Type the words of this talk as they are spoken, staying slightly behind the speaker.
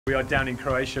We are down in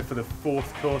Croatia for the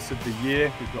 4th course of the year.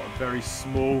 We've got a very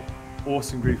small,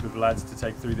 awesome group of lads to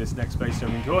take through this next base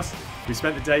jumping course. We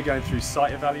spent the day going through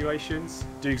site evaluations.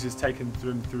 Dukes has taken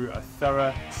them through a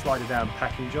thorough slider down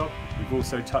packing job. We've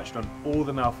also touched on all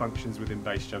the malfunctions within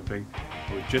base jumping.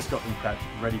 And we've just got them prepped,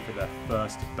 ready for their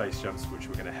first base jumps, which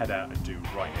we're going to head out and do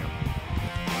right now.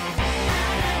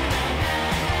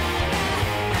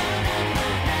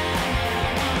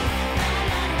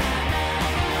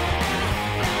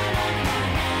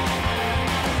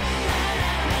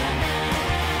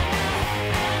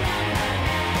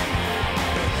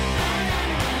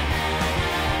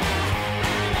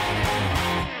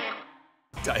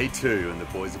 Day 2 and the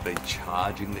boys have been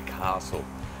charging the castle.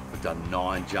 We've done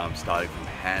 9 jumps starting from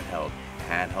handheld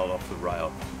off the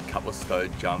rail, a couple of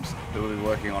stowed jumps. We've been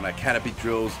working on our canopy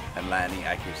drills and landing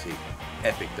accuracy.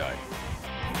 Epic day.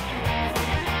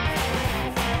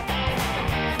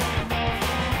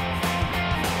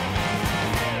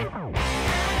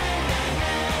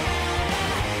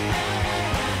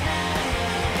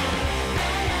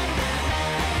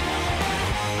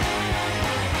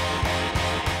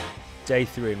 Day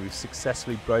 3 and we've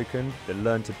successfully broken the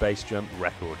learn to base jump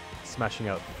record, smashing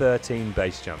out 13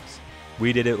 base jumps.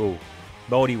 We did it all.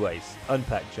 Multi-ways,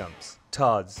 unpacked jumps,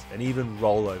 tards and even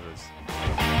rollovers.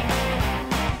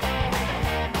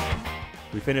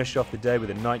 We finished off the day with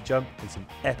a night jump and some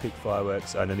epic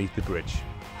fireworks underneath the bridge.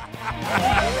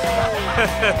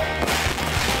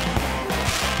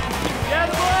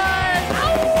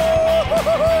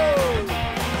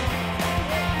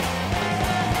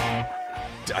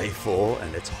 Day 4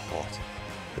 and it's hot.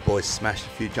 The boys smashed a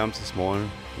few jumps this morning.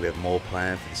 We have more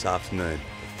planned for this afternoon.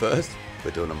 But first,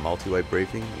 we're doing a multi-way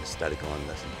briefing and a static line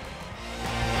lesson.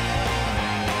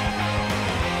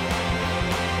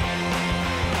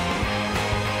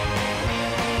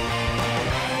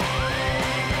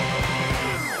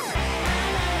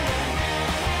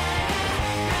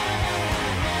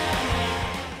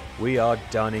 We are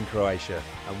done in Croatia,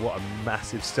 and what a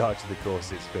massive start to the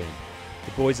course it's been.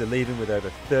 The boys are leaving with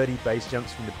over 30 base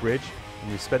jumps from the bridge,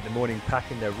 and we've spent the morning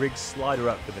packing their rig slider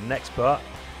up for the next part,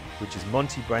 which is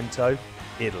Monte Brento,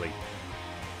 Italy.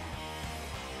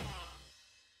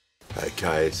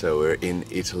 Okay, so we're in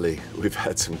Italy. We've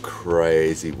had some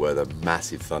crazy weather,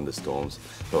 massive thunderstorms,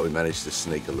 but we managed to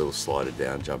sneak a little slider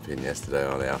down jump in yesterday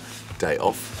on our day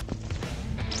off.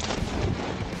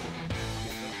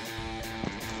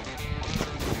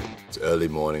 It's early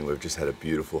morning, we've just had a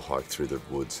beautiful hike through the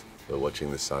woods. We're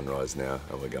watching the sunrise now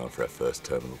and we're going for our first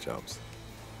terminal jumps.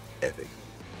 Epic.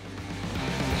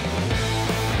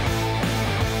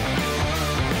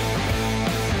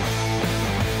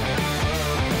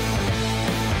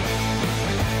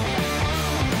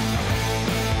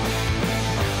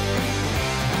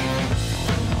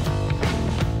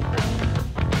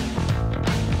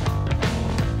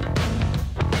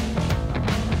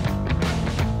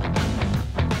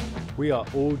 We are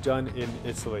all done in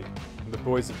Italy, and the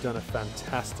boys have done a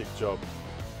fantastic job.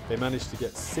 They managed to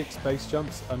get 6 base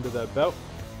jumps under their belt,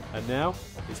 and now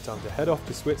it's time to head off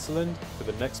to Switzerland for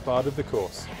the next part of the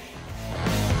course.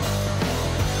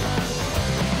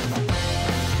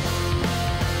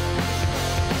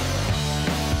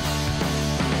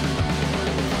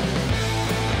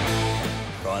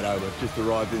 Righto, we've just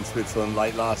arrived in Switzerland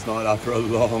late last night after a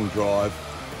long drive.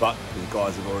 But the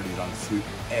guys have already done 2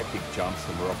 epic jumps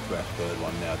and we're off to our 3rd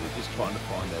one now. They're just trying to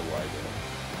find their way there.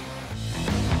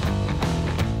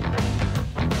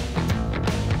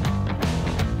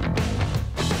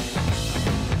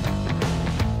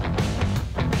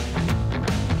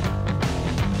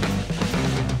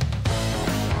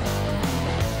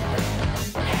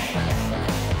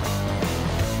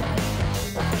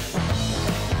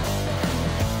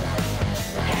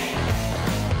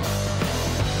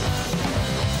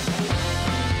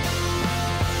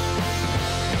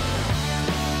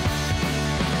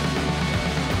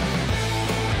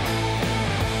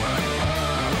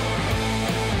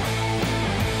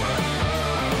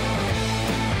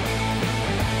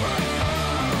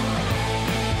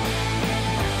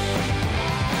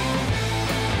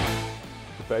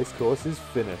 The base course is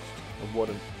finished, and what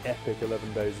an epic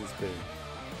 11 days it's been.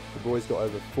 The boys got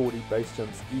over 40 base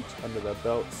jumps each under their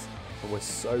belts, and we're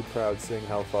so proud seeing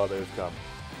how far they have come.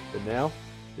 But now,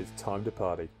 it's time to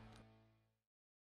party.